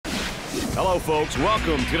Hello, folks.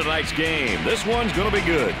 Welcome to tonight's game. This one's going to be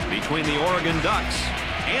good between the Oregon Ducks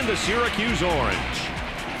and the Syracuse Orange.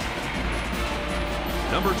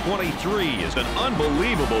 Number 23 is an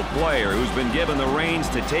unbelievable player who's been given the reins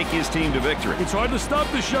to take his team to victory. It's hard to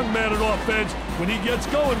stop this young man at offense when he gets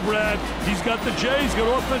going, Brad. He's got the J, he's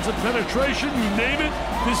got offensive penetration, you name it,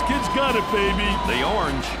 this kid's got it, baby. The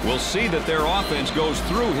Orange will see that their offense goes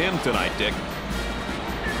through him tonight, Dick.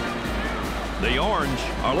 The Orange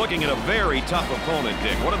are looking at a very tough opponent,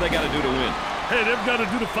 Dick. What do they got to do to win? Hey, they've got to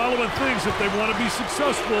do the following things if they want to be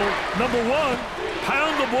successful. Number one,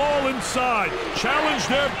 pound the ball inside. Challenge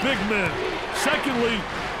their big men. Secondly,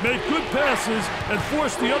 make good passes and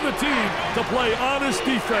force the other team to play honest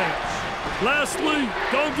defense. Lastly,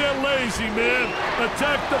 don't get lazy, man.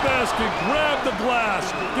 Attack the basket, grab the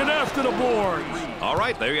glass, get after the boards. All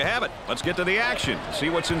right, there you have it. Let's get to the action,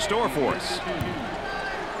 see what's in store for us.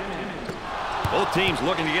 Both teams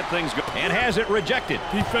looking to get things going, and has it rejected.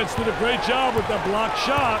 Defense did a great job with that block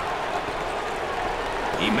shot.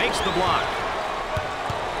 He makes the block.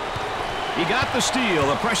 He got the steal.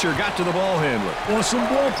 The pressure got to the ball handler. Awesome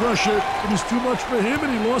ball pressure. It was too much for him,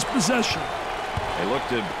 and he lost possession. They look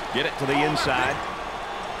to get it to the inside.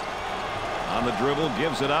 On the dribble,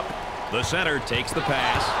 gives it up. The center takes the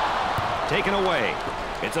pass. Taken away.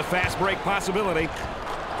 It's a fast break possibility.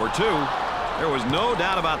 For two, there was no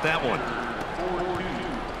doubt about that one.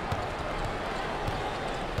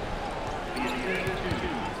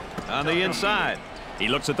 On the inside, he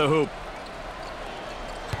looks at the hoop.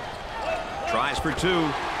 Tries for two.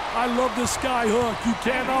 I love the sky hook. You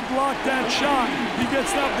cannot block that shot. He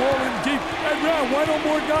gets that ball in deep. And now, why don't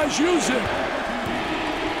more guys use it?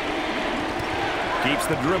 Keeps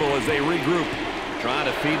the dribble as they regroup. Trying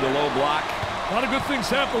to feed the low block. A lot of good things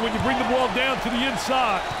happen when you bring the ball down to the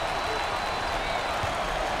inside.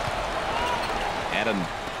 And a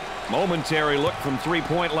momentary look from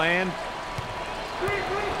three-point land.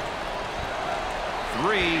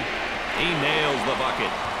 Three. He nails the bucket.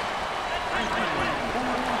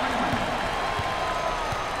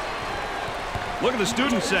 Look at the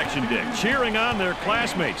student section, Dick, cheering on their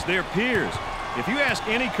classmates, their peers. If you ask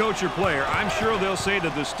any coach or player, I'm sure they'll say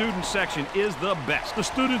that the student section is the best. The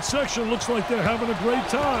student section looks like they're having a great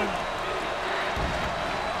time.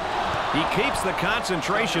 He keeps the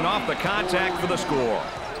concentration off the contact for the score.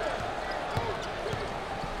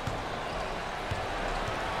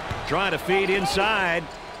 Trying to feed inside,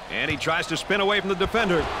 and he tries to spin away from the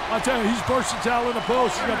defender. I'll tell you, he's versatile in the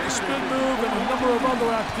post. He's got the spin move and a number of other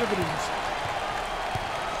activities.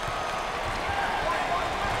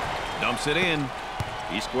 Dumps it in.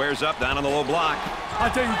 He squares up down on the low block. I'll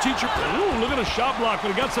tell you, teacher, ooh, look at the shot block,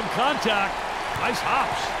 but he got some contact. Nice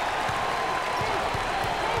hops.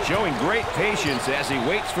 Showing great patience as he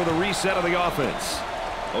waits for the reset of the offense.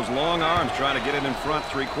 Those long arms trying to get it in front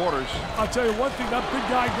three-quarters. I'll tell you one thing, that big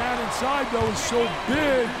guy down inside, though, is so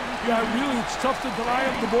big. Yeah, really, it's tough to deny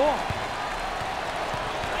him the ball.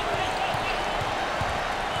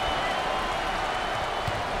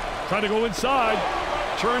 Trying to go inside.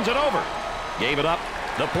 Turns it over. Gave it up.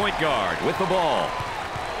 The point guard with the ball.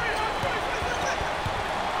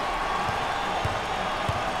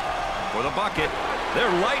 For the bucket.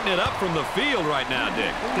 They're lighting it up from the field right now,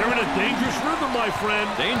 Dick. They're in a dangerous rhythm, my friend.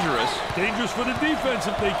 Dangerous. Dangerous for the defense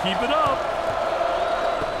if they keep it up.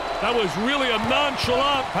 That was really a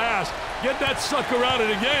nonchalant pass. Get that sucker out of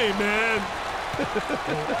the game, man.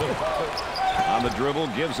 On the dribble,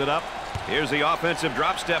 gives it up. Here's the offensive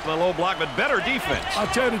drop step in the low block, but better defense. I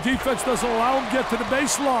tell you, the defense doesn't allow him to get to the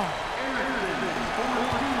baseline.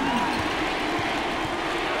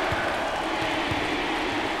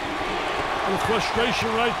 The frustration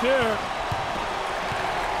right there.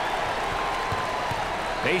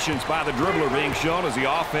 Patience by the dribbler being shown as the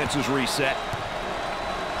offense is reset.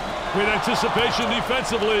 With anticipation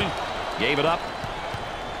defensively. Gave it up.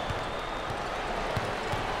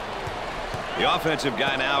 The offensive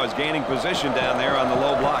guy now is gaining position down there on the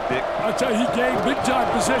low block, Dick. I tell you, he gained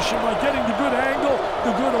big-time position by getting the good angle,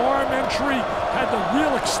 the good arm entry, had the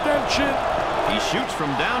real extension. He shoots from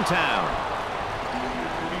downtown.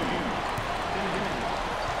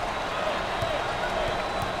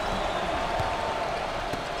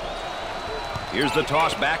 Here's the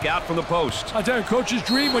toss back out from the post. I tell you, coach's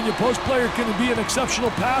dream when your post player can be an exceptional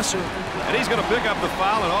passer. And he's going to pick up the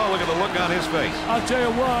foul, and oh, look at the look on his face. I'll tell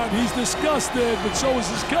you what, he's disgusted, but so is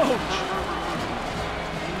his coach.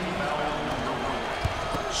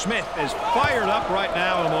 Smith is fired up right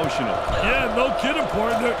now, emotional. Yeah, no kidding,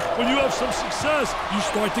 partner. When you have some success, you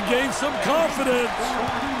start to gain some confidence.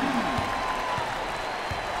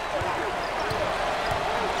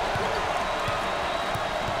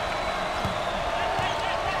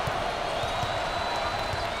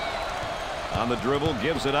 On the dribble,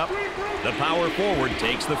 gives it up. The power forward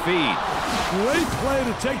takes the feed. Great play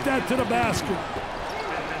to take that to the basket.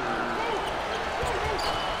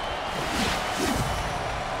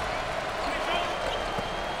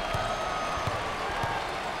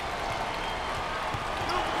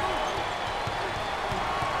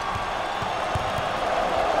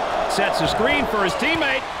 Sets a screen for his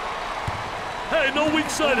teammate. Hey, no weak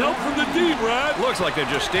side help from the D, Brad. Looks like they're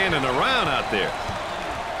just standing around out there.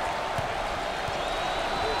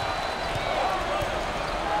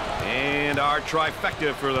 And our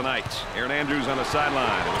trifecta for the night. Aaron Andrews on the sideline.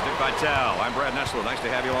 It was Dick Vitale. I'm Brad Nessler. Nice to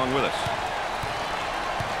have you along with us.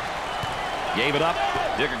 Gave it up.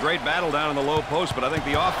 Dick, a great battle down in the low post, but I think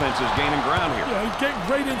the offense is gaining ground here. Yeah, he's getting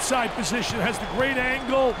great inside position. Has the great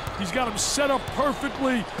angle. He's got him set up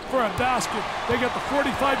perfectly for a basket. They got the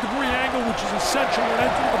 45-degree angle, which is essential when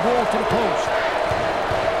entering the ball to the post.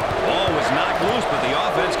 Ball was knocked loose, but the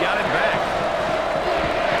offense got it back.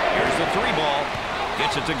 Here's the three ball.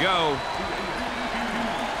 Gets it to go.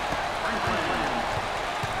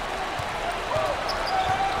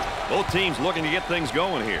 Both teams looking to get things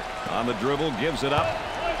going here. On the dribble, gives it up.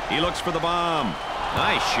 He looks for the bomb.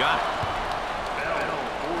 Nice shot.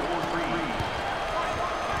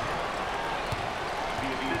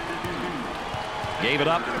 Gave it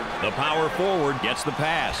up. The power forward gets the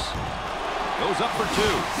pass. Goes up for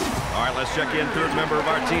two. All right, let's check in. Third member of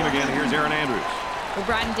our team again. Here's Aaron Andrews. Well,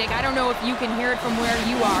 Brad and Dick, I don't know if you can hear it from where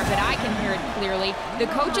you are, but I can hear it clearly. The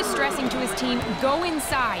coach is stressing to his team, go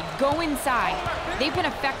inside, go inside. They've been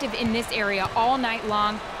effective in this area all night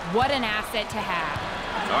long. What an asset to have.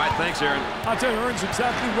 All right, thanks, Aaron. I'll tell you, Aaron's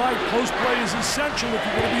exactly right. Post play is essential if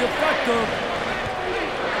you're going to be effective.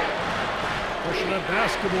 Pushing that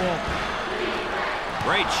basketball.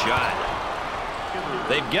 Great shot.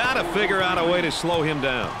 They've got to figure out a way to slow him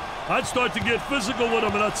down. I'd start to get physical with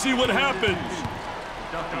him, and I'd see what happens.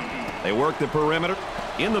 They work the perimeter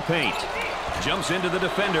in the paint. Jumps into the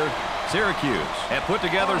defender. Syracuse have put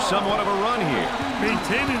together somewhat of a run here.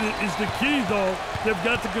 Maintaining it is the key, though. They've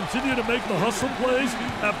got to continue to make the hustle plays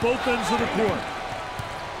at both ends of the court.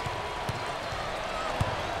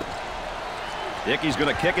 Dickey's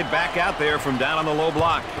going to kick it back out there from down on the low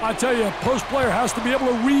block. I tell you, a post player has to be able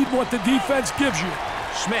to read what the defense gives you.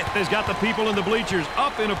 Smith has got the people in the bleachers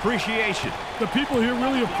up in appreciation. The people here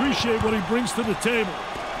really appreciate what he brings to the table.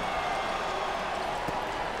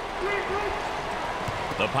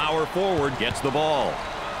 The power forward gets the ball.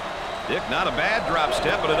 Dick, not a bad drop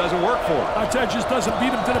step, but it doesn't work for him. I tell you, just doesn't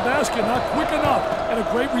beat him to the basket, not quick enough. And a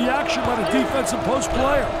great reaction by the defensive post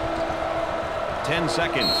player. 10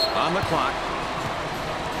 seconds on the clock.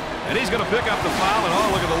 And he's going to pick up the foul, and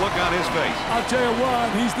oh, look at the look on his face. I'll tell you what,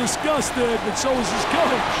 he's disgusted, but so is his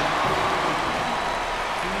coach.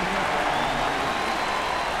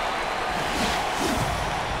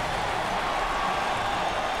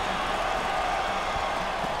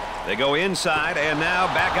 They go inside, and now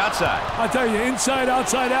back outside. I tell you,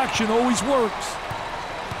 inside-outside action always works.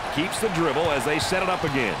 Keeps the dribble as they set it up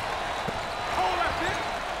again.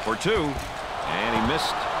 For two, and he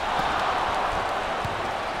missed.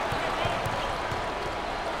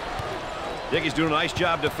 Dickey's doing a nice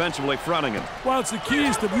job defensively fronting him. Well, it's the key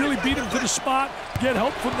is to really beat him to the spot, get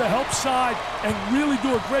help from the help side, and really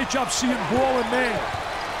do a great job seeing ball and man.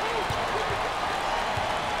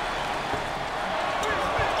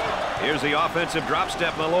 Here's the offensive drop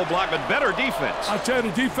step in the low block, but better defense. I tell you,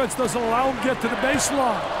 the defense doesn't allow him to get to the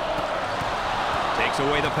baseline. Takes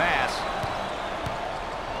away the pass.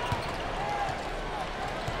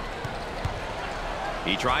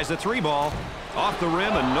 He tries the three ball. Off the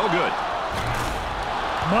rim and no good.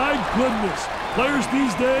 My goodness. Players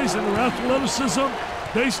these days and their athleticism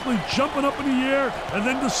basically jumping up in the air and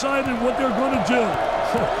then deciding what they're going to do.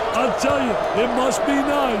 I'll tell you, it must be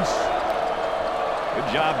nice.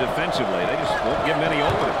 Good job defensively. They just won't give him any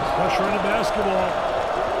openings. Pressure on the basketball.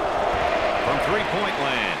 From three-point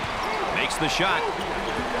land. Makes the shot.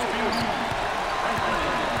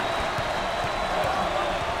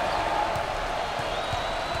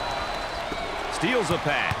 Steals a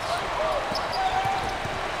pass.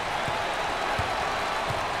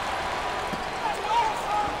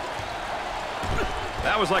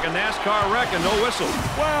 That was like a NASCAR wreck and no whistle.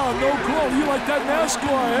 Wow, no call. You like that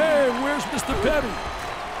NASCAR? Hey, where's Mr. Petty?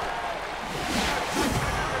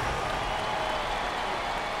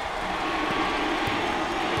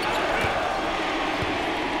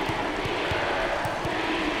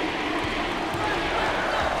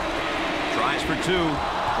 Tries for two.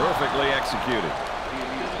 Perfectly executed.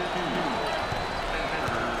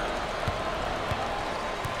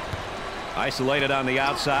 Isolated on the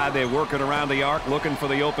outside. They work it around the arc, looking for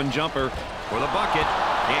the open jumper for the bucket.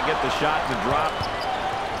 Can't get the shot to drop.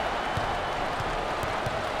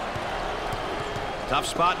 Tough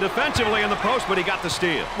spot defensively in the post, but he got the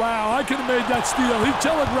steal. Wow, I could have made that steal. He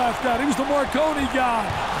telegraphed that. He was the Marconi guy.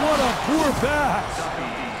 What a poor pass.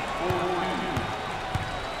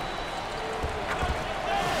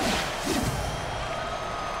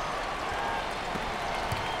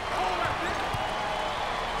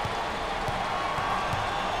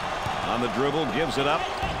 On the dribble, gives it up,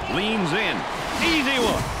 leans in. Easy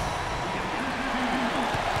one.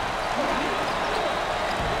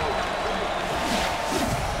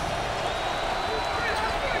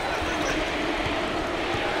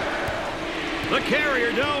 The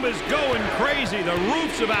Carrier Dome is going crazy. The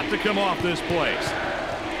roof's about to come off this place.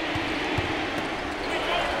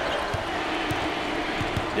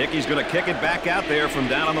 Dickey's going to kick it back out there from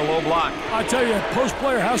down on the low block. I tell you, a post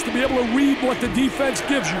player has to be able to read what the defense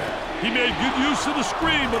gives you. He made good use of the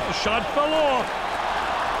screen, but the shot fell off.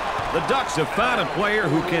 The Ducks have found a player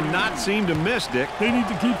who cannot seem to miss, Dick. They need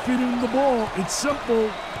to keep feeding him the ball. It's simple.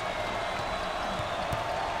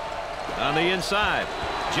 On the inside.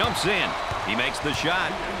 Jumps in. He makes the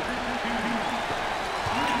shot.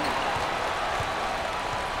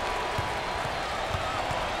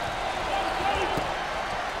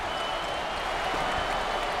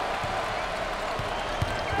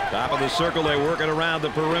 Top of the circle, they work it around the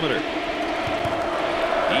perimeter.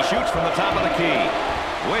 He shoots from the top of the key.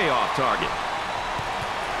 Way off target.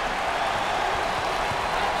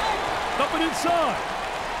 Up and inside.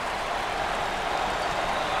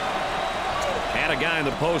 Had a guy in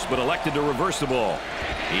the post, but elected to reverse the ball.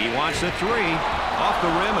 He wants a three. Off the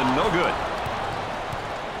rim and no good.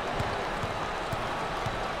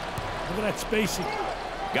 Look at that spacing.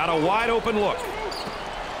 Got a wide open look.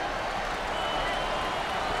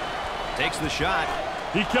 Takes the shot.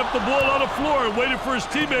 He kept the ball on the floor and waited for his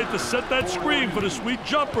teammate to set that screen for the sweet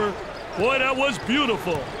jumper. Boy, that was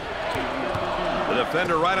beautiful. The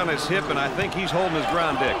defender right on his hip, and I think he's holding his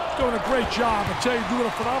ground, Dick. Doing a great job. I tell you, doing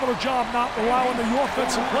a phenomenal job not allowing the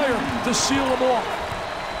offensive player to seal him off.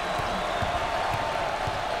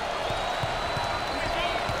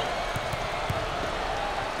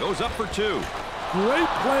 Goes up for two. Great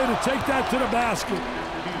play to take that to the basket.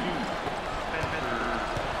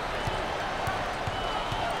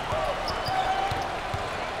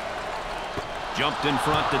 Jumped in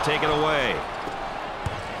front to take it away.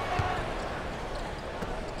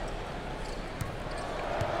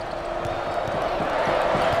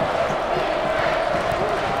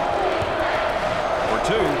 For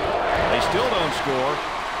two. They still don't score.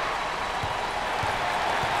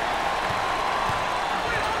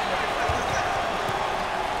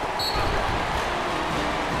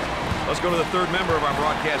 Let's go to the third member of our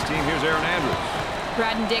broadcast team. Here's Aaron Andrews.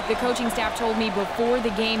 Brad and Dick, the coaching staff told me before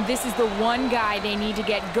the game this is the one guy they need to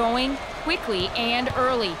get going quickly and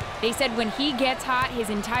early. They said when he gets hot, his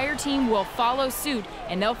entire team will follow suit,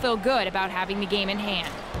 and they'll feel good about having the game in hand.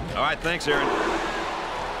 All right, thanks, Aaron.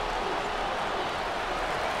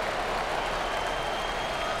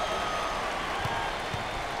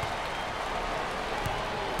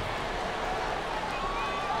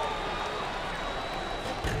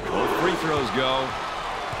 Both free throws go.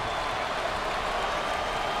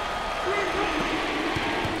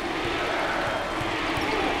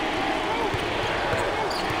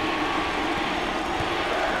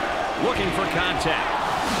 Looking for contact.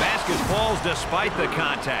 Basket falls despite the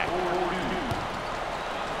contact.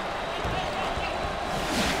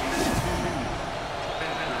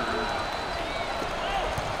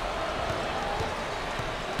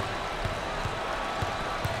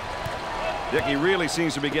 Dickey really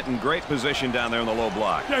seems to be getting great position down there in the low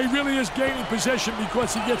block. Yeah, he really is gaining possession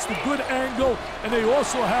because he gets the good angle, and they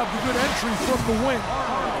also have the good entry from the wing.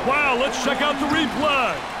 Wow, let's check out the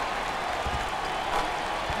replay.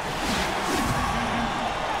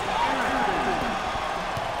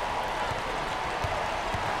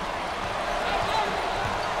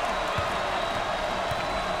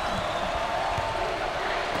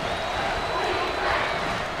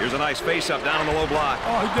 Here's a nice face-up down on the low block.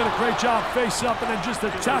 Oh, he did a great job face-up and then just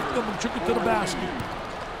attacked them and took it to the basket.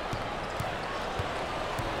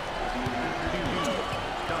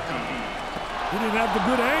 He didn't have the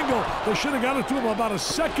good angle. They should have got it to him about a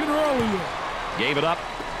second earlier. Gave it up.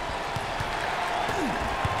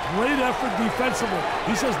 Great effort defensively.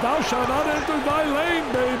 He says, "Thou shalt not enter thy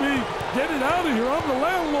lane, baby. Get it out of here. I'm the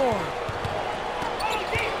landlord."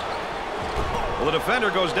 Well, the defender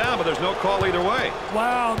goes down, but there's no call either way.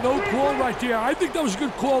 Wow, no call right there. I think that was a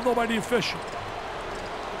good call, though, by the official.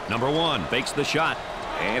 Number one fakes the shot.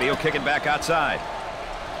 And he'll kick it back outside.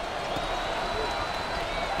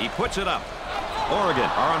 He puts it up. Oregon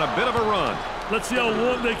are on a bit of a run. Let's see how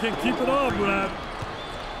long they can keep it on, Brad.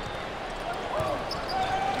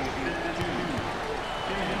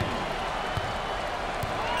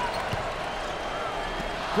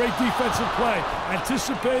 Great defensive play.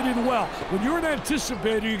 Anticipated well. When you're an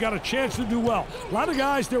anticipator, you got a chance to do well. A lot of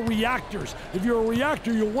guys, they're reactors. If you're a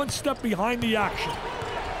reactor, you're one step behind the action.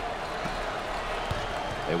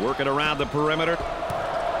 They work it around the perimeter.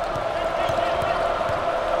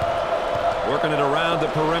 Working it around the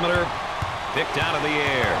perimeter. Picked out of the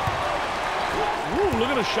air. Ooh, look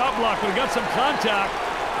at the shot blocker. They got some contact.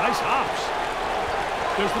 Nice hops.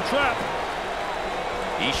 There's the trap.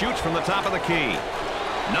 He shoots from the top of the key.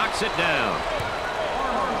 Knocks it down.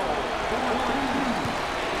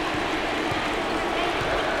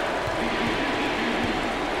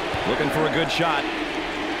 Looking for a good shot.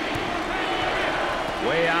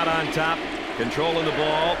 Way out on top. Controlling the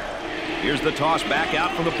ball. Here's the toss back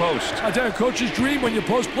out from the post. I tell you, coach's dream when your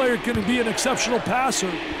post player can be an exceptional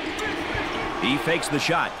passer. He fakes the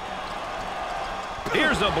shot.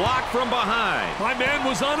 Here's a block from behind. My man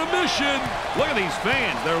was on a mission. Look at these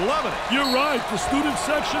fans. They're loving it. You're right. The student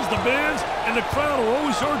sections, the bands, and the crowd are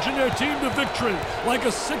always urging their team to victory, like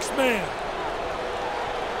a sixth man.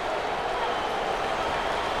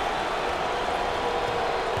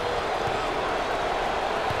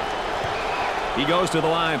 He goes to the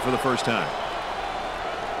line for the first time.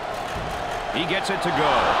 He gets it to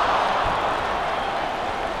go.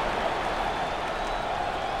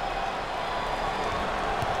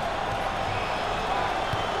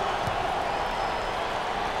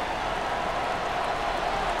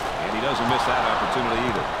 Doesn't miss that opportunity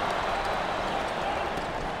either.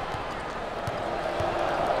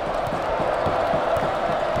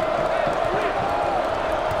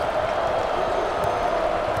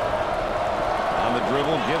 On the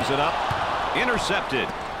dribble, gives it up. Intercepted.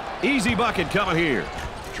 Easy bucket coming here.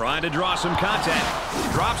 Trying to draw some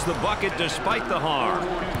contact. Drops the bucket despite the harm.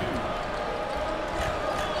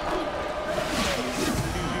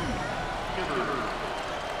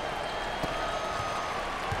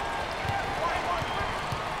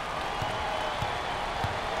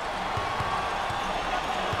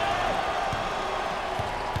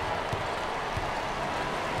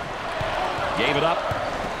 Gave it up.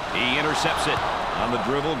 He intercepts it. On the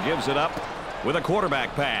dribble, gives it up with a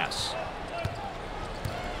quarterback pass.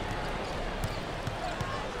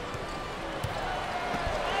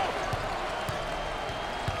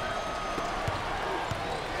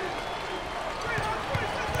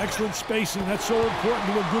 Excellent spacing. That's so important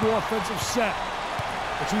to a good offensive set.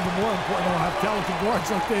 It's even more important to have talented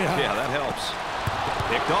guards like they have. Yeah, that helps.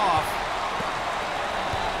 Picked off.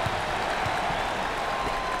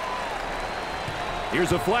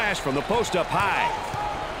 Here's a flash from the post up high.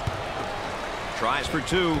 Tries for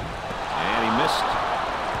two, and he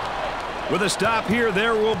missed. With a stop here,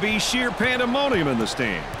 there will be sheer pandemonium in the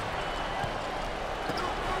stand.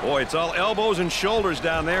 Boy, it's all elbows and shoulders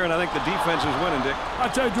down there, and I think the defense is winning, Dick. I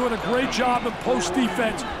tell you, doing a great job in post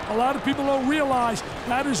defense. A lot of people don't realize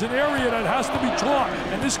that is an area that has to be taught,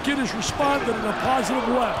 and this kid has responded in a positive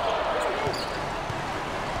way.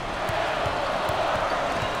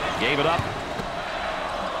 Gave it up.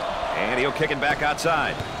 And he'll kick it back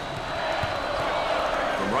outside.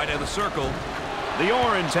 From right in the circle, the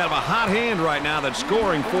Orange have a hot hand right now that's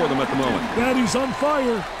scoring for them at the moment. Daddy's on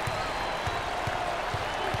fire.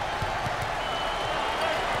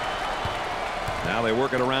 Now they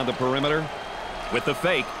work it around the perimeter with the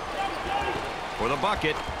fake for the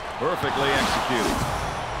bucket. Perfectly executed.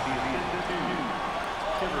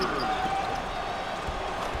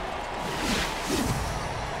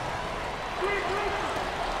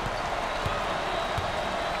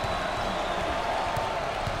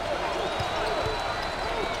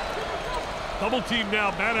 Double team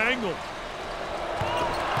now, bad angle.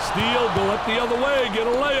 Steal, go up the other way, get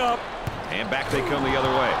a layup. And back they come the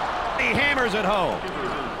other way. He hammers it home.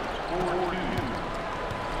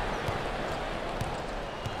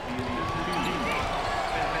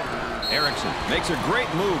 Erickson makes a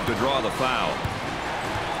great move to draw the foul.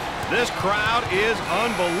 This crowd is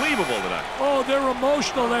unbelievable tonight. Oh, they're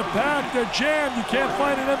emotional, they're packed, they're jammed. You can't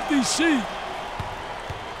find an empty seat.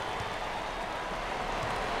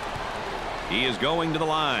 He is going to the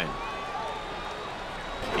line.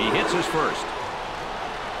 He hits his first.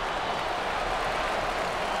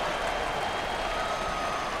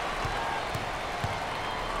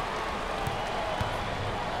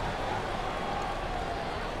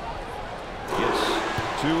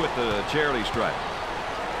 Gets two at the charity stripe.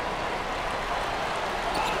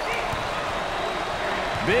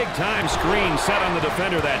 Big-time screen set on the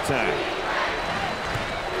defender that time.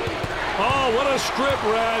 Oh, what a strip,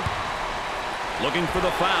 Brad. Looking for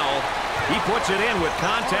the foul. He puts it in with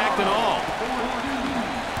contact and all.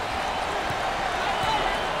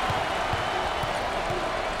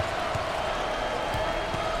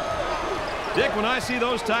 Dick, when I see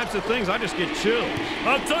those types of things, I just get chills.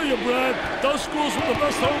 I'll tell you, Brad, those schools with the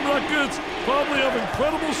best home records probably have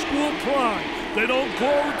incredible school pride. They don't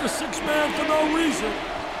go with the six-man for no reason.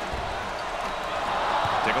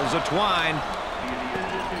 Tickles a Twine.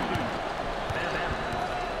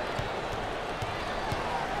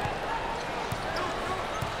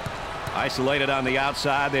 Isolated on the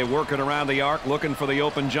outside. They work it around the arc, looking for the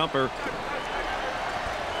open jumper.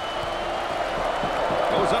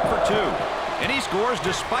 Goes up for two. And he scores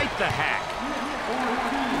despite the hack.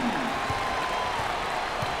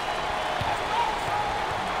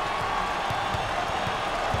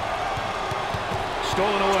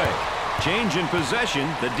 Stolen away. Change in possession.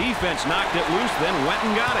 The defense knocked it loose, then went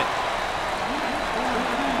and got it.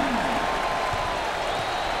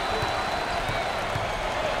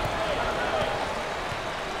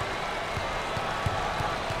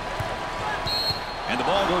 And the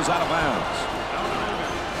ball goes out of bounds.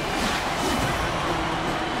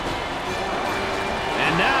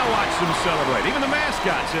 And now watch them celebrate. Even the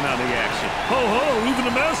mascot's in on the action. Ho, ho, even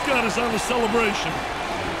the mascot is on the celebration.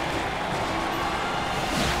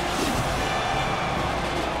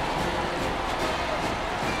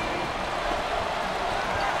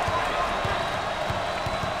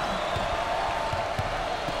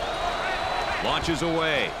 Launches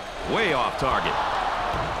away. Way off target.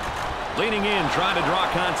 Leaning in, trying to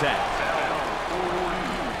draw contact.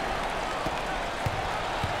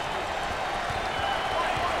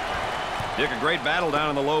 Dick, a great battle down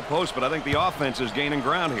in the low post, but I think the offense is gaining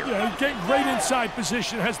ground here. Yeah, he's getting great inside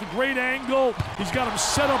position, has the great angle. He's got him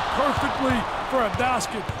set up perfectly for a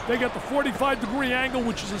basket. They got the 45-degree angle,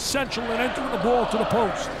 which is essential in entering the ball to the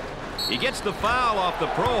post. He gets the foul off the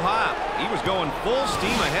pro hop. He was going full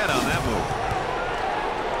steam ahead on that move.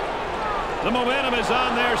 The momentum is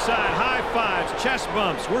on their side. High fives, chest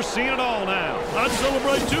bumps. We're seeing it all now. I'd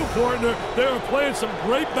celebrate too, partner. They are playing some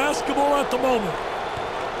great basketball at the moment.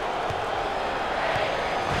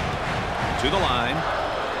 To the line.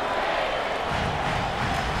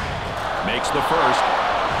 Makes the first.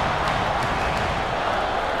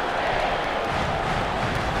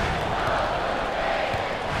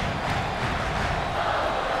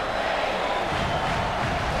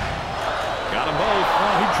 Got them both.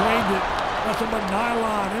 Oh, he drained it. Nothing but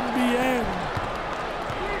nylon, NBN.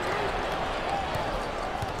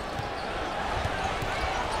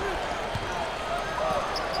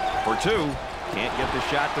 For two. Can't get the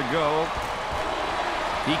shot to go.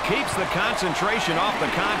 He keeps the concentration off the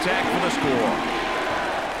contact for the score.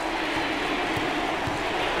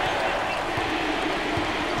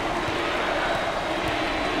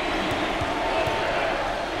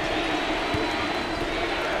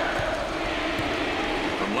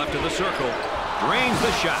 From left of the circle, drains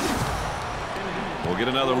the shot. We'll get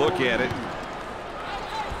another look at it.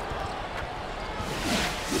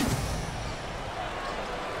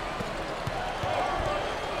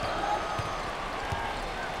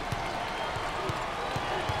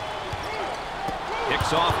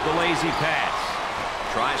 Off the lazy pass.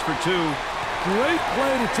 Tries for two. Great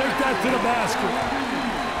play to take that to the basket.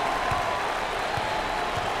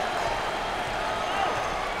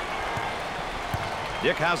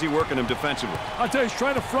 Dick, how's he working him defensively? I'll tell you, he's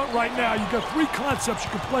trying to front right now. You've got three concepts.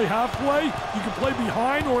 You can play halfway, you can play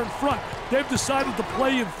behind, or in front. They've decided to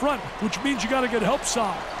play in front, which means you got to get help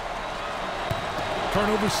side.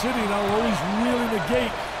 Turnover City now always really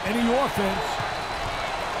negate any offense.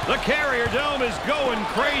 The Carrier Dome is going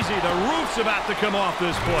crazy. The roof's about to come off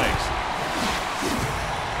this place.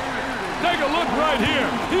 Take a look right here.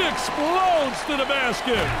 He explodes to the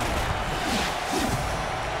basket.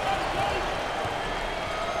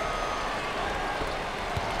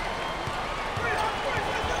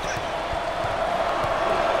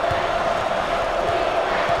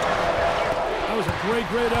 That was a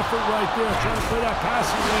great effort right there. Trying to play that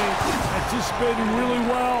passing lane. Anticipating really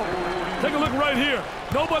well. Take a look right here.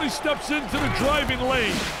 Nobody steps into the driving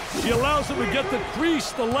lane. He allows them to get the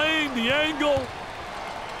crease, the lane, the angle.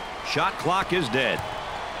 Shot clock is dead.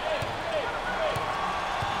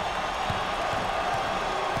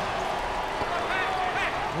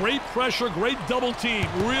 Great pressure, great double team.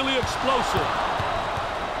 Really explosive.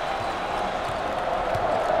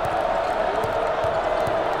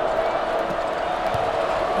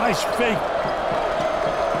 Nice fake.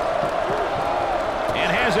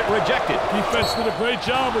 And has it rejected. Defense did a great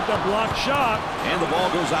job with that blocked shot. And the ball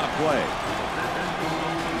goes out of play.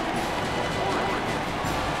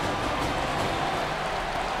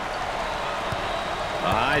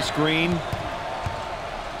 A high screen.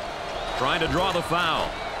 Trying to draw the foul.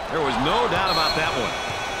 There was no doubt about that one.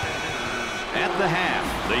 At the half,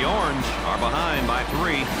 the Orange are behind by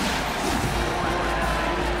 3.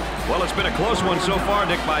 Well, it's been a close one so far,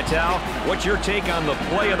 Dick Vitale. What's your take on the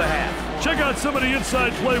play of the half? Check out some of the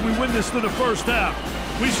inside play we witnessed in the first half.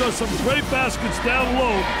 We saw some great baskets down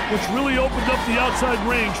low, which really opened up the outside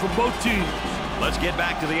range for both teams. Let's get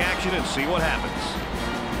back to the action and see what happens.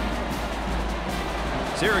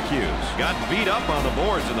 Syracuse got beat up on the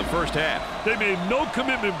boards in the first half. They made no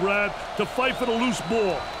commitment, Brad, to fight for the loose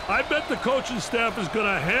ball. I bet the coaching staff is going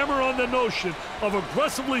to hammer on the notion of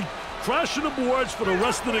aggressively crashing the boards for the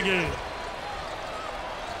rest of the game.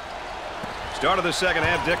 Start of the second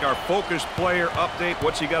half, Dick, our focused player update.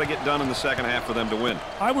 What's he got to get done in the second half for them to win?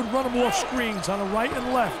 I would run them off screens on the right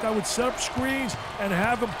and left. I would set up screens and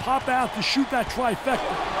have them pop out to shoot that trifecta.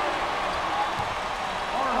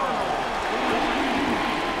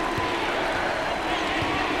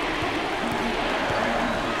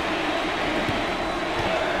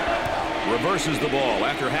 Reverses the ball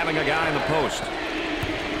after having a guy in the post.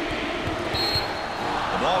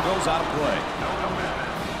 The ball goes out of play.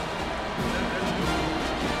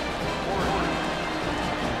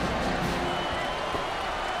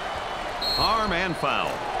 Harm and foul.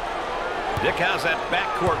 Dick, how's that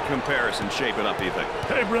backcourt comparison shaping up, do you think?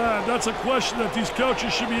 Hey, Brad, that's a question that these coaches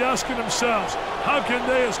should be asking themselves. How can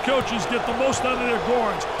they, as coaches, get the most out of their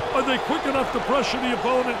guards? Are they quick enough to pressure the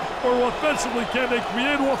opponent, or offensively, can they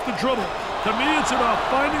create off the dribble? To me, it's about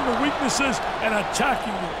finding the weaknesses and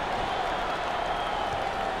attacking them.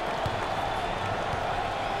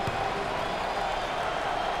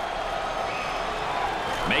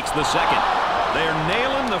 Makes the second. They're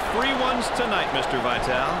nailing the free ones tonight, Mr.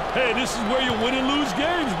 Vitale. Hey, this is where you win and lose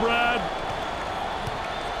games, Brad.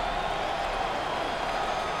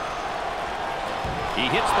 He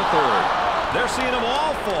hits the third. They're seeing them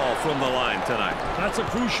all fall from the line tonight. That's a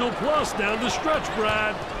crucial plus down the stretch,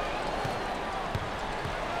 Brad.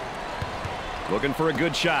 Looking for a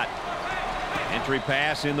good shot. Entry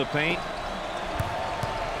pass in the paint.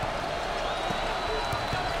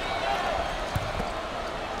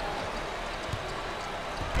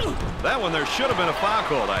 That one, there should have been a foul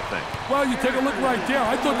called, I think. Well, you take a look right there.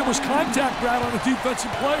 I thought there was contact, Brad, on a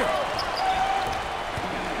defensive player.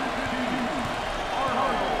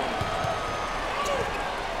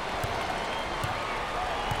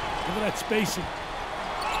 Look at that spacing.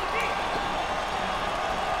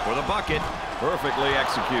 For the bucket, perfectly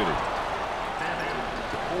executed.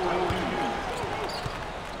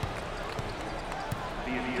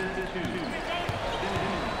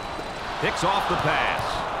 Picks off the pass.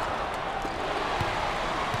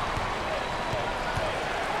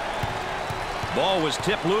 Ball was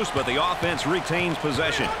tipped loose, but the offense retains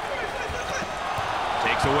possession.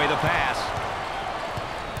 Takes away the pass.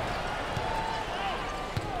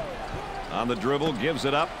 On the dribble, gives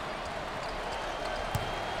it up.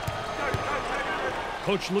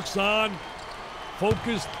 Coach looks on,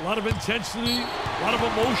 focused, a lot of intensity, a lot of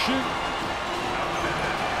emotion.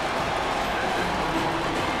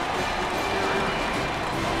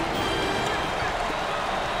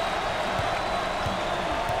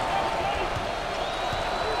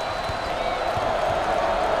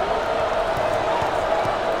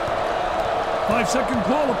 Five-second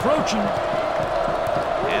call approaching.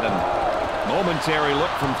 And a momentary look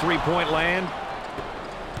from three-point land.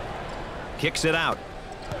 Kicks it out.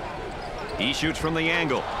 He shoots from the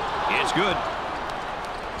angle. It's good.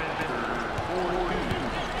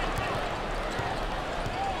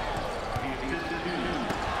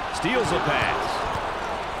 Steals a pass.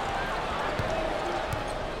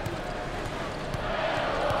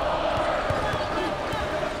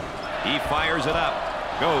 He fires it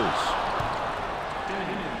up. Goes.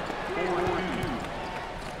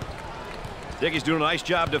 Dickey's doing a nice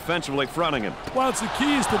job defensively fronting him. Well, it's the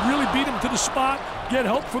key is to really beat him to the spot, get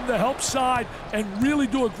help from the help side, and really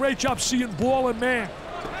do a great job seeing ball and man.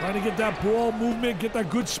 Trying to get that ball movement, get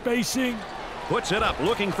that good spacing. Puts it up,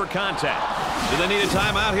 looking for contact. Do they need a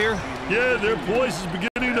timeout here? Yeah, their voice is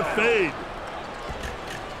beginning to fade.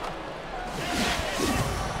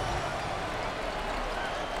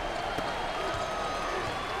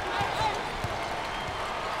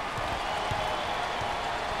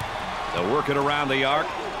 They'll work it around the arc.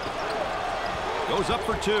 Goes up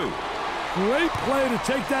for two. Great play to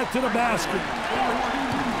take that to the basket.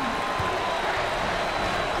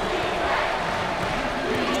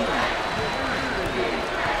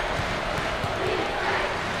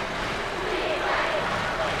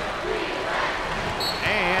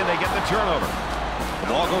 a turnover. The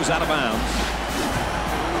ball goes out of bounds.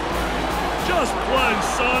 Just play,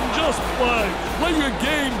 son. Just play. Let your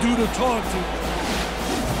game do the talking.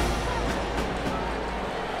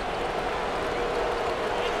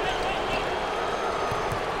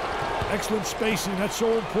 Excellent spacing. That's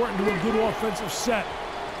so important to a good offensive set.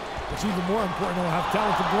 It's even more important to have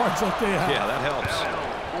talented guards like they have. Yeah, that helps.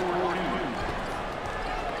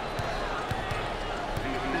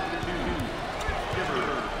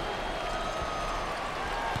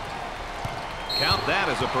 Count that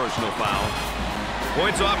as a personal foul.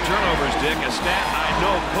 Points off turnovers, Dick. A stat I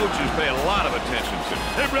know coaches pay a lot of attention to.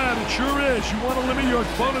 Hey, Brad, it sure is. You want to limit your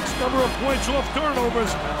opponent's number of points off turnovers.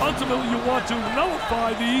 Ultimately, you want to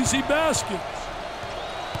nullify the easy baskets.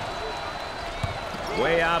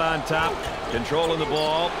 Way out on top, controlling the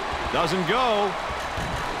ball. Doesn't go.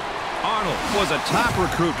 Arnold was a top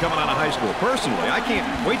recruit coming out of high school. Personally, I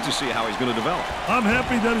can't wait to see how he's going to develop. I'm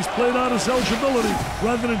happy that he's played out his eligibility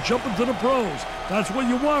rather than jumping to the pros. That's what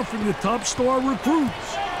you want from your top star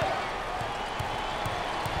recruits.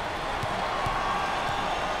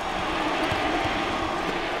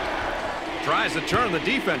 Tries to turn, the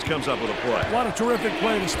defense comes up with a play. What a terrific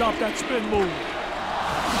play to stop that spin move.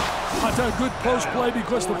 That's a good post play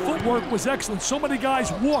because the footwork was excellent. So many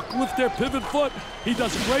guys walk with their pivot foot. He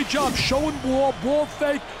does a great job showing ball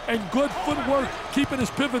fake, and good footwork keeping his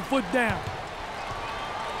pivot foot down.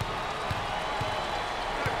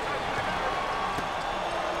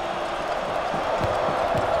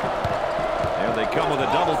 There they come with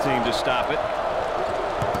a double team to stop it.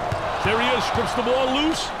 There he is, strips the ball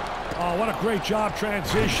loose. Oh, what a great job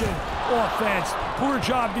transition. Offense. Poor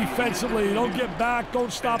job defensively. Don't get back.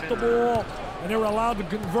 Don't stop the ball. And they were allowed to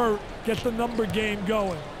convert. Get the number game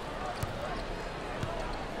going.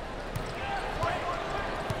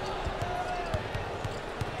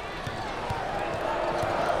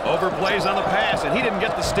 Overplays on the pass, and he didn't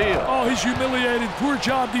get the steal. Oh, he's humiliated. Poor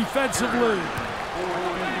job defensively.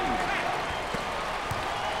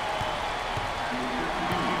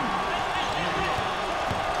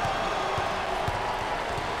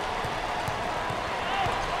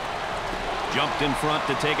 Jumped in front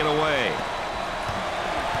to take it away.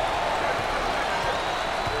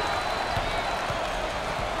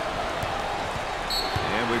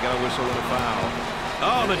 And we got a whistle and a foul.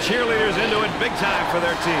 Oh, the cheerleaders into it big time for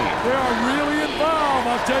their team. They are really involved.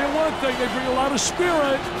 I'll tell you one thing, they bring a lot of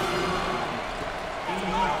spirit.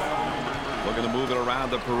 Looking to move it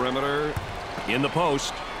around the perimeter. In the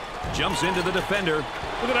post. Jumps into the defender.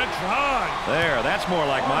 Look at that drive. There, that's more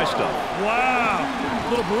like my stuff. Wow.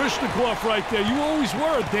 Little Barishnikov right there. You always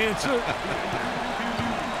were a dancer.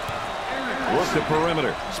 Work the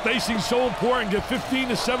perimeter. Spacing so important. Get 15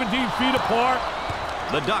 to 17 feet apart.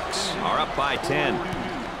 The Ducks are up by 10.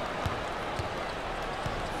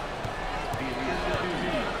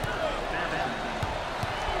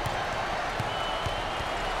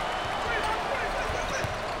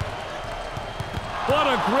 What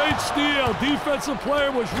a great steal. Defensive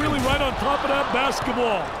player was really right on top of that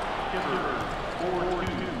basketball.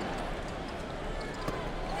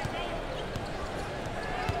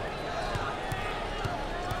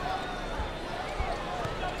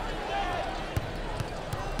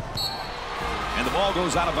 And the ball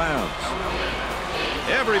goes out of bounds.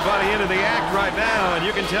 Everybody into the act right now, and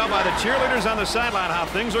you can tell by the cheerleaders on the sideline how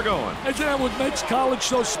things are going. Isn't that what makes college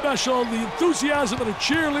so special? The enthusiasm of the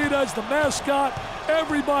cheerleaders, the mascot,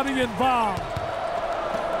 everybody involved.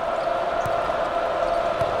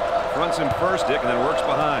 Fronts him first, Dick, and then works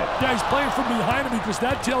behind. Yeah, he's playing from behind him because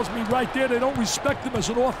that tells me right there they don't respect him as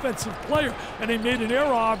an offensive player. And they made an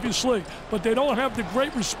error, obviously, but they don't have the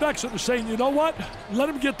great respect, so they're saying, you know what? Let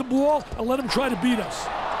him get the ball and let him try to beat us.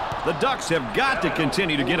 The Ducks have got to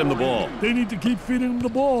continue to get him the ball. They need to keep feeding him the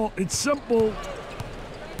ball. It's simple.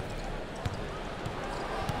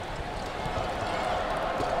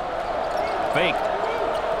 Fake.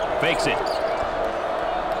 Fakes it.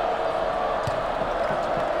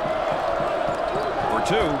 For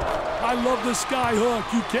two. I love the sky hook.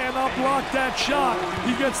 You cannot block that shot.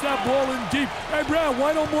 He gets that ball in deep. Hey, Brad,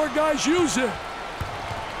 why don't more guys use it?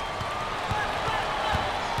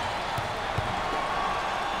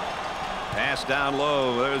 Pass down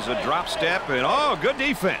low. There's a drop step, and oh, good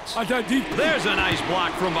defense. There's a nice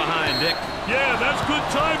block from behind, Dick. Yeah, that's good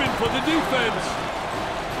timing for the defense.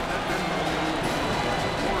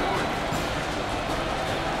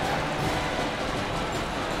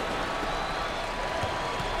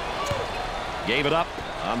 Gave it up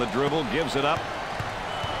on the dribble, gives it up.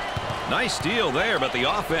 Nice steal there, but the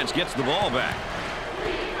offense gets the ball back.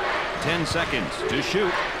 10 seconds to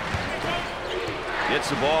shoot. Gets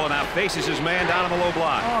the ball and now faces his man down on the low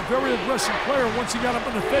block. Oh, very aggressive player once he got up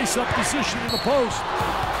in the face-up position in the post.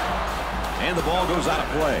 And the ball goes out of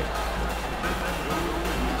play.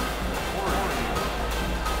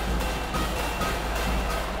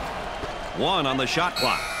 One on the shot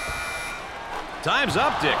clock. Time's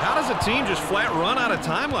up, Dick. How does a team just flat run out of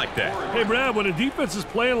time like that? Hey, Brad, when a defense is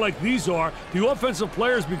playing like these are, the offensive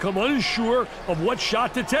players become unsure of what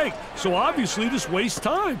shot to take. So obviously this wastes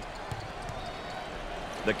time.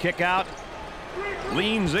 The kick out.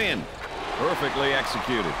 Leans in. Perfectly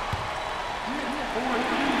executed.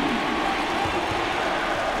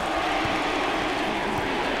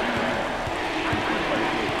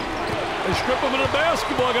 They strip him in the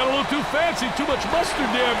basketball. Got a little too fancy. Too much mustard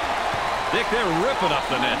there. Dick, they're ripping up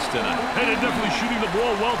the nets tonight. Hey, they're definitely shooting the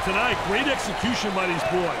ball well tonight. Great execution by these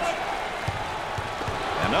boys.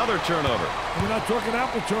 Another turnover. And we're not talking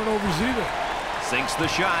apple turnovers either. Sinks the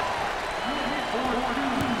shot.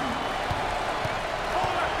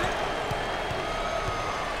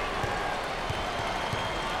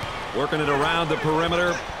 Working it around the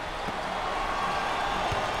perimeter.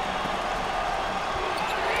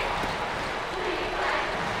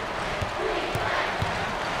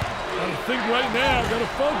 Gotta think right now. Gotta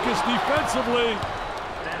focus defensively.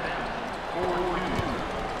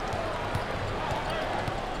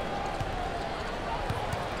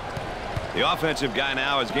 The offensive guy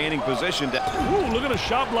now is gaining position. Ooh, look at the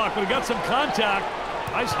shot block, but he got some contact.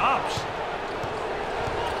 Nice hops.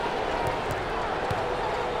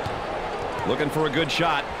 Looking for a good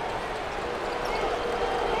shot.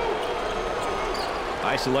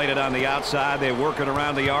 Isolated on the outside. They work it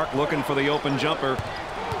around the arc, looking for the open jumper.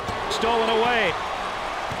 Stolen away.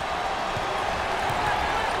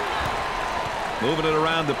 Moving it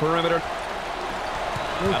around the perimeter.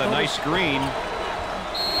 Got a nice screen.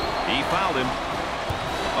 He fouled him.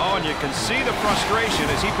 Oh, and you can see the frustration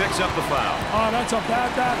as he picks up the foul. Oh, that's a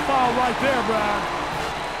bad foul right there, Brad.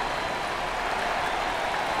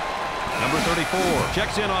 Number 34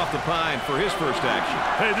 checks in off the pine for his first action.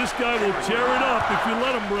 Hey, this guy will tear it up if you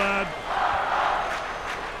let him, Brad.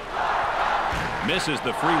 Misses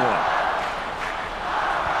the free one.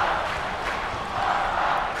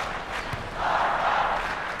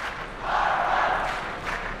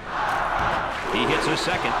 He hits a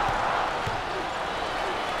second.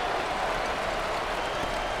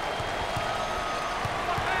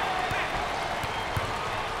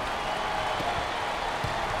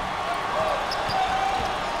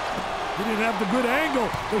 He didn't have the good angle.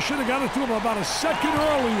 They should have got it to him about a second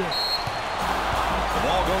earlier. The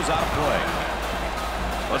ball goes out of play.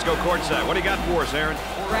 Let's go courtside. What do you got for us, Aaron?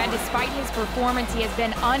 Brad, despite his performance, he has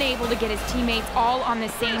been unable to get his teammates all on the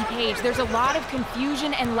same page. There's a lot of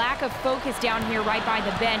confusion and lack of focus down here right by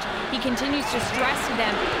the bench. He continues to stress to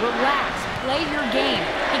them, relax, play your game.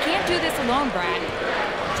 He can't do this alone, Brad.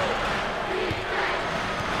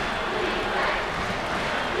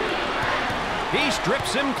 He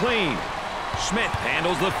strips him clean. Smith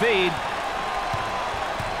handles the feed.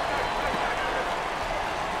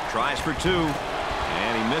 Tries for two,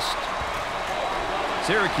 and he missed.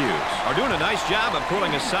 Syracuse are doing a nice job of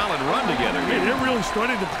pulling a solid run together here. Hey, they're really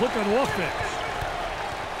starting to click on offense.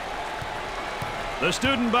 The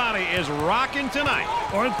student body is rocking tonight.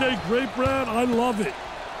 Aren't they great, Brad? I love it.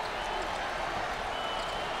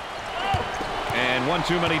 And one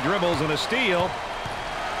too many dribbles and a steal.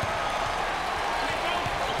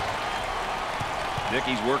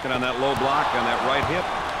 Dickey's working on that low block on that right hip.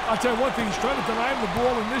 I'll tell you one thing, he's trying to deny him the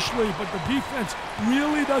ball initially, but the defense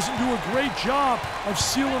really doesn't do a great job of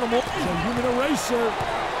sealing him off. He's a human eraser.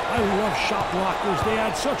 I love shot blockers. They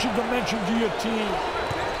add such a dimension to your team.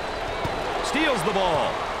 Steals the ball.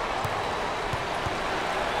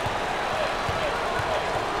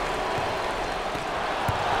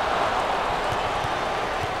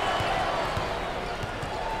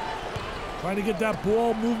 Trying to get that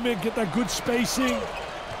ball movement, get that good spacing.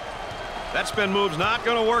 That spin move's not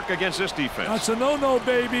going to work against this defense. That's a no-no,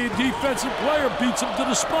 baby. Defensive player beats him to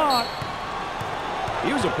the spot.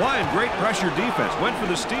 He was applying great pressure defense. Went for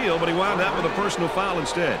the steal, but he wound up with a personal foul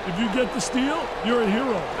instead. If you get the steal, you're a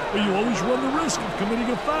hero. But you always run the risk of committing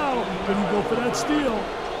a foul when you go for that steal.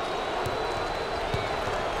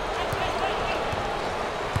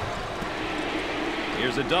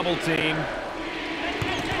 Here's a double team.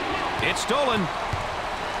 It's stolen.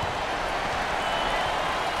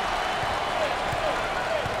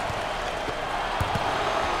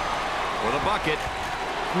 For the bucket.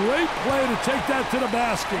 Great play to take that to the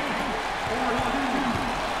basket.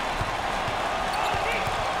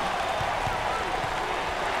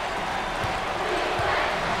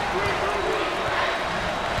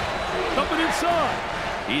 Coming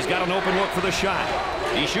inside. He's got an open look for the shot.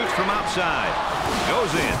 He shoots from outside.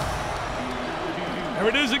 Goes in. There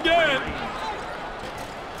it is again.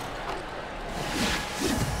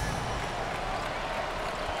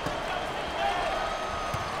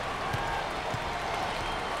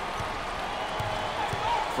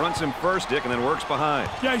 Fronts him first, Dick, and then works behind.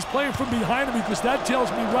 Yeah, he's playing from behind him because that tells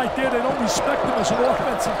me right there they don't respect him as an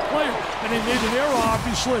offensive player. And they made an error,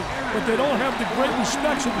 obviously, but they don't have the great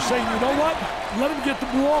respect. So they're saying, you know what? Let him get the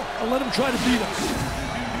ball and let him try to beat us.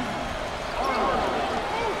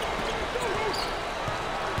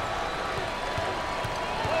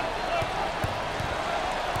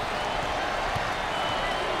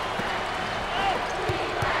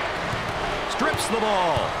 Strips the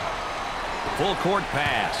ball. Full court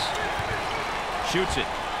pass. Shoots it.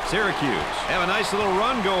 Syracuse have a nice little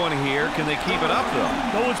run going here. Can they keep it up,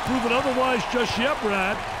 though? No one's proven otherwise just yet,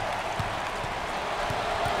 Brad.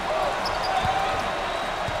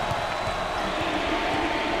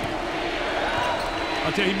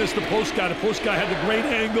 I'll tell you, he missed the post guy. The post guy had the great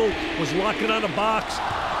angle, was locking on the box.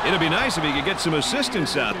 It'd be nice if he could get some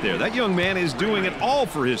assistance out there. That young man is doing it all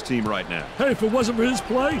for his team right now. Hey, if it wasn't for his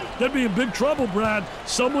play, they'd be in big trouble, Brad.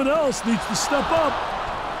 Someone else needs to step up.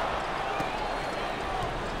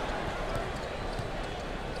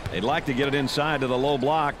 They'd like to get it inside to the low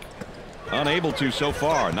block. Unable to so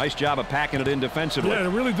far. Nice job of packing it in defensively. Yeah, they're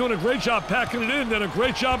really doing a great job packing it in. Then a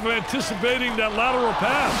great job of anticipating that lateral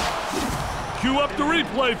pass. Cue up the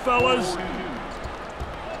replay, fellas.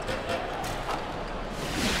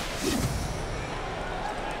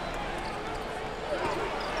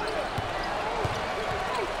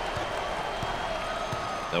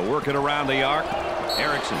 They'll work it around the arc.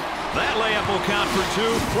 Erickson. That layup will count for 2,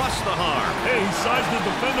 plus the harm. Hey, he sized the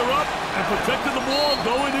defender up and protected the ball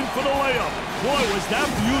going in for the layup. Boy, was that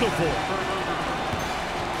beautiful.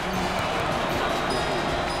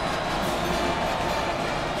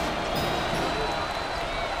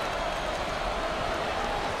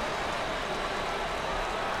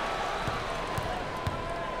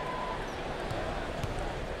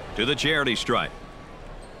 To the charity stripe.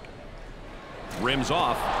 Rims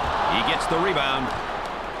off. He gets the rebound.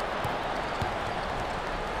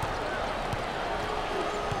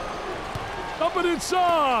 Up and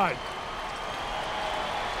inside.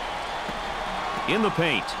 In the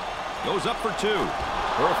paint. Goes up for 2.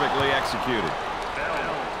 Perfectly executed.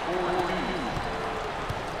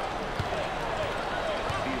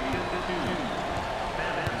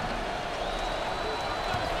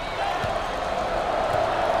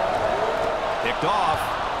 Picked off.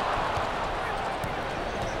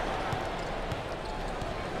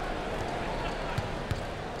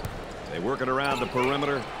 They work it around the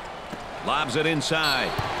perimeter. Lobs it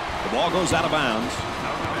inside. The ball goes out of bounds.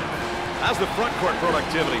 How's the front court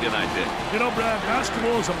productivity tonight, Dick? You know, Brad,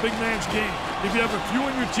 basketball is a big man's game. If you have a few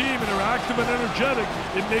on your team and are active and energetic,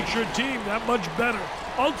 it makes your team that much better.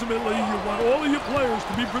 Ultimately, you want all of your players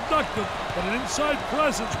to be productive, but an inside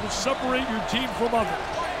presence will separate your team from others.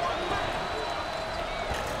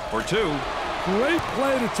 For 2. Great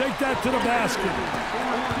play to take that to the basket.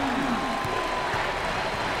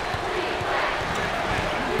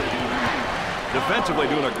 Defensively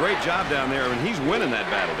doing a great job down there, and he's winning that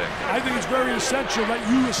battle, Dick. I think it's very essential that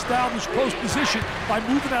you establish post position by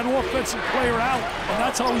moving that offensive player out, and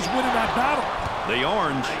that's how he's winning that battle. The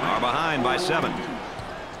Orange are behind by 7.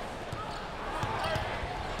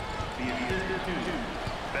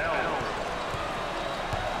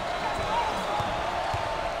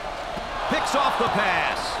 Picks off the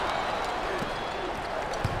pass.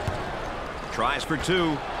 Tries for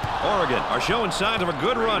 2. Oregon are showing signs of a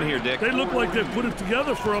good run here, Dick. They look like they've put it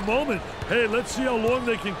together for a moment. Hey, let's see how long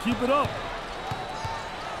they can keep it up.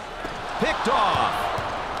 Picked off.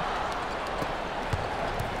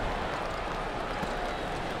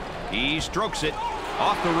 He strokes it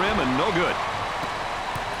off the rim and no good.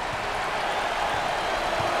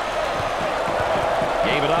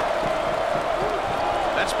 Gave it up.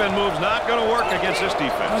 That spin move's not going to work against this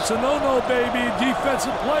defense. That's a no-no, baby.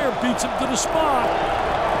 Defensive player beats him to the spot.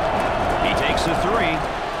 He takes the 3.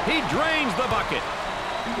 He drains the bucket.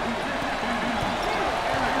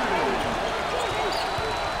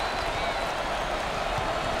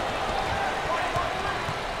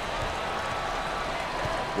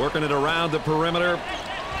 Working it around the perimeter.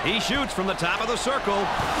 He shoots from the top of the circle.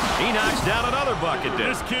 He knocks down another bucket.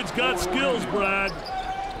 This kid's got skills, Brad.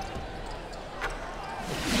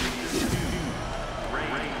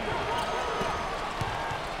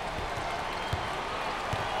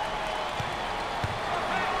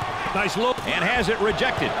 Nice look. And has it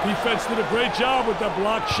rejected. Defense did a great job with that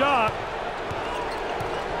blocked shot.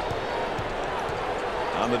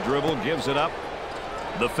 On the dribble, gives it up.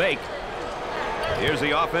 The fake. Here's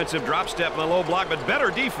the offensive drop step in the low block, but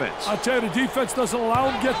better defense. I tell you, the defense doesn't allow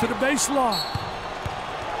him to get to the baseline.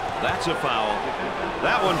 That's a foul.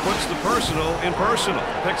 That one puts the personal in personal.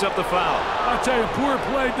 Picks up the foul. I tell you, poor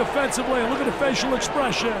play defensively. Look at the facial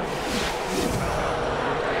expression.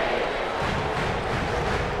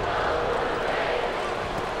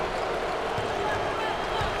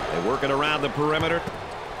 They work it around the perimeter.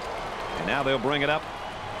 And now they'll bring it up.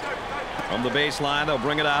 From the baseline, they'll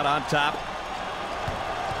bring it out on top.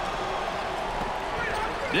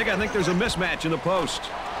 Dick, I think there's a mismatch in the post.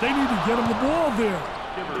 They need to get him the ball there.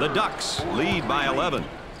 The Ducks lead by 11.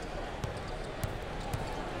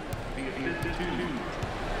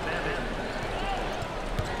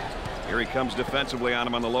 Here he comes defensively on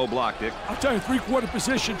him on the low block, Dick. I'll tell you, three-quarter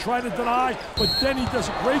position, trying to deny, but then he does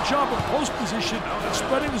a great job of post position and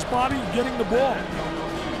spreading his body and getting the ball.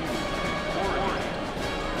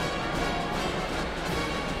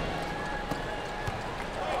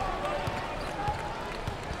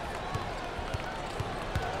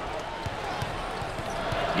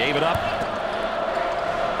 Gave it up.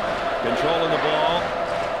 Controlling the ball.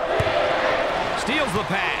 Steals the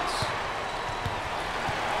pass.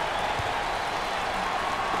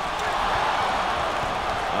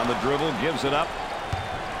 On the dribble, gives it up.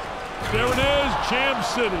 There it is, Jam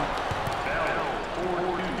City.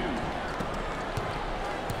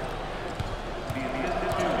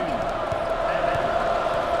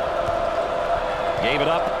 Gave it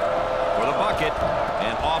up for the bucket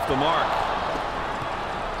and off the mark.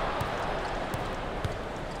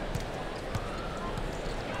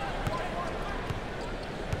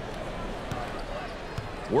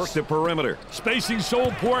 Work the perimeter. Spacing's so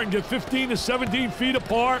important. Get 15 to 17 feet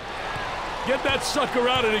apart. Get that sucker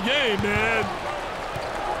out of the game, man.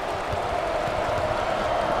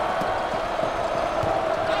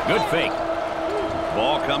 Good fake.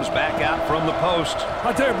 Ball comes back out from the post.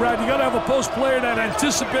 I tell you, Brad, you got to have a post player that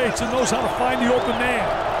anticipates and knows how to find the open man.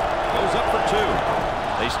 Goes up for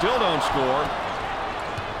two. They still don't score.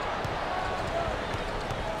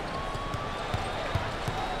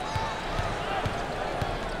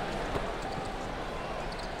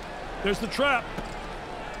 There's the trap.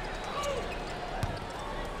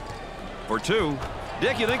 For two.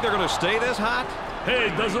 Dick, you think they're going to stay this hot? Hey,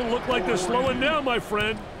 it doesn't look like they're slowing down, my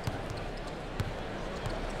friend.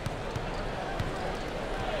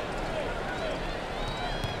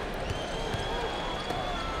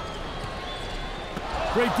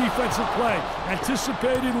 Great defensive play.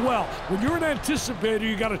 Anticipated well. When you're an anticipator,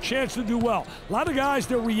 you got a chance to do well. A lot of guys,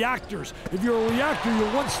 they're reactors. If you're a reactor,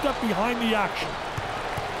 you're one step behind the action.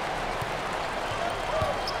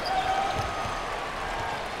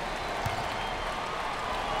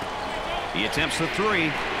 He attempts the three.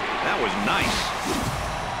 That was nice.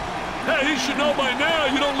 Hey, he should know by now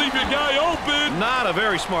you don't leave your guy open. Not a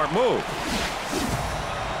very smart move.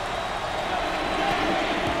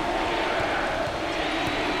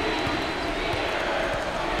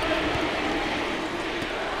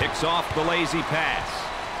 Picks off the lazy pass.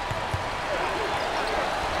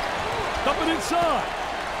 Dump it inside.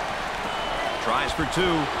 Tries for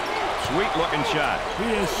two. Sweet looking shot. He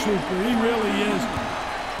is super. He really is.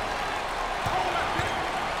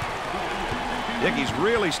 Dick, he's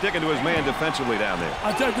really sticking to his man defensively down there.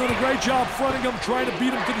 I tell you, doing a great job fronting him, trying to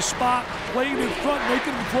beat him to the spot, playing in front,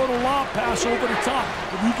 making him throw the lob pass over the top.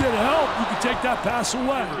 If you get help, you can take that pass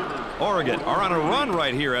away. Oregon are on a run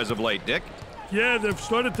right here as of late, Dick. Yeah, they've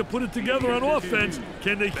started to put it together on offense.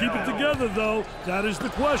 Can they keep it together, though? That is the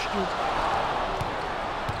question.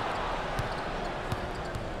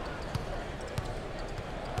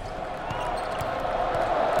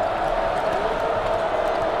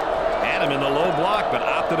 Had him in the low block, but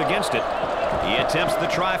opted against it. He attempts the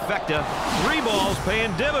trifecta. 3 balls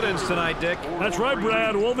paying dividends tonight, Dick. That's right,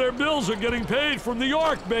 Brad. All their bills are getting paid from New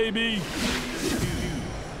York, baby.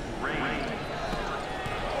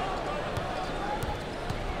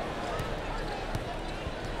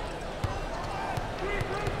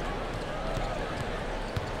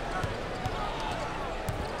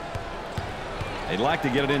 They'd like to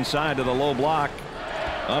get it inside to the low block.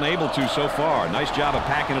 Unable to so far. Nice job of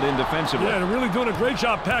packing it in defensively. Yeah, they're really doing a great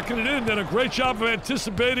job packing it in, and a great job of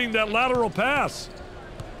anticipating that lateral pass.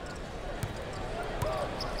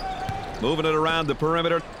 Moving it around the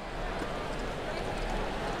perimeter.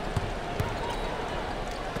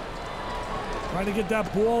 Trying to get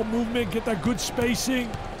that ball movement, get that good spacing.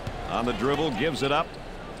 On the dribble, gives it up.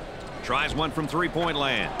 Tries one from three-point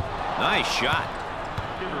land. Nice shot.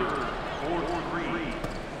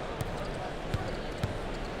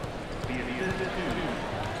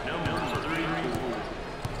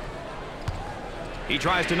 He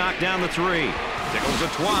tries to knock down the three. Tickles a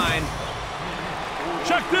twine.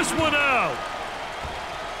 Check this one out.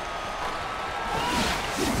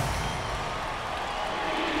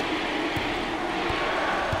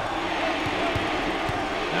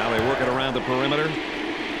 Now they work it around the perimeter.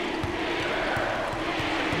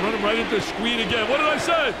 Running right into the screen again. What did I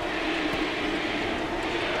say?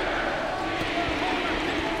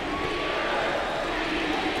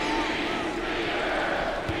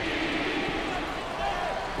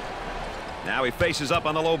 Now he faces up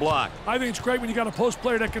on the low block. I think it's great when you got a post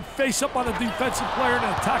player that can face up on a defensive player and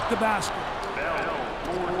attack the basket.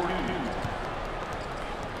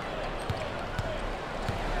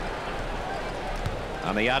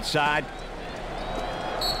 On the outside.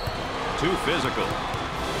 Too physical.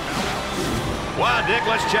 Wow, Dick,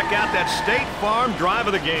 let's check out that State Farm drive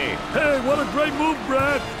of the game. Hey, what a great move,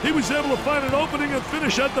 Brad. He was able to find an opening and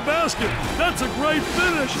finish at the basket. That's a great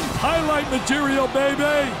finish. Highlight material,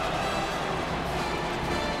 baby.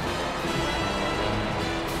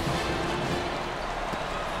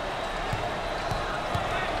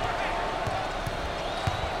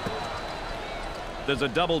 There's a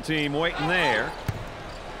double team waiting there.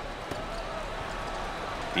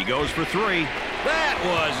 He goes for three. That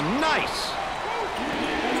was nice.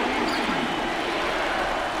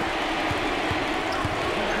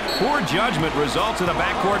 Poor judgment results in a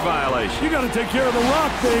backcourt violation. You got to take care of the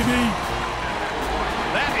rock, baby.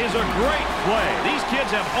 That is a great play. These kids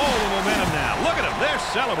have all the momentum now. Look at them. They're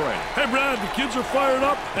celebrating. Hey, Brad, the kids are fired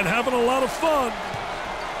up and having a lot of fun.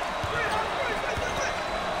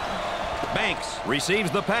 Banks receives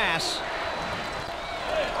the pass.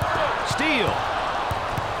 Steal.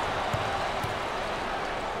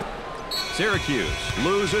 Syracuse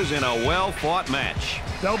loses in a well-fought match.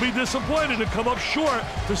 They'll be disappointed to come up short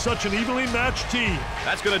to such an evenly matched team.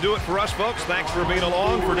 That's going to do it for us, folks. Thanks for being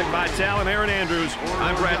along. For Dick Vitale and Aaron Andrews,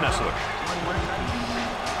 I'm Brad Nessler.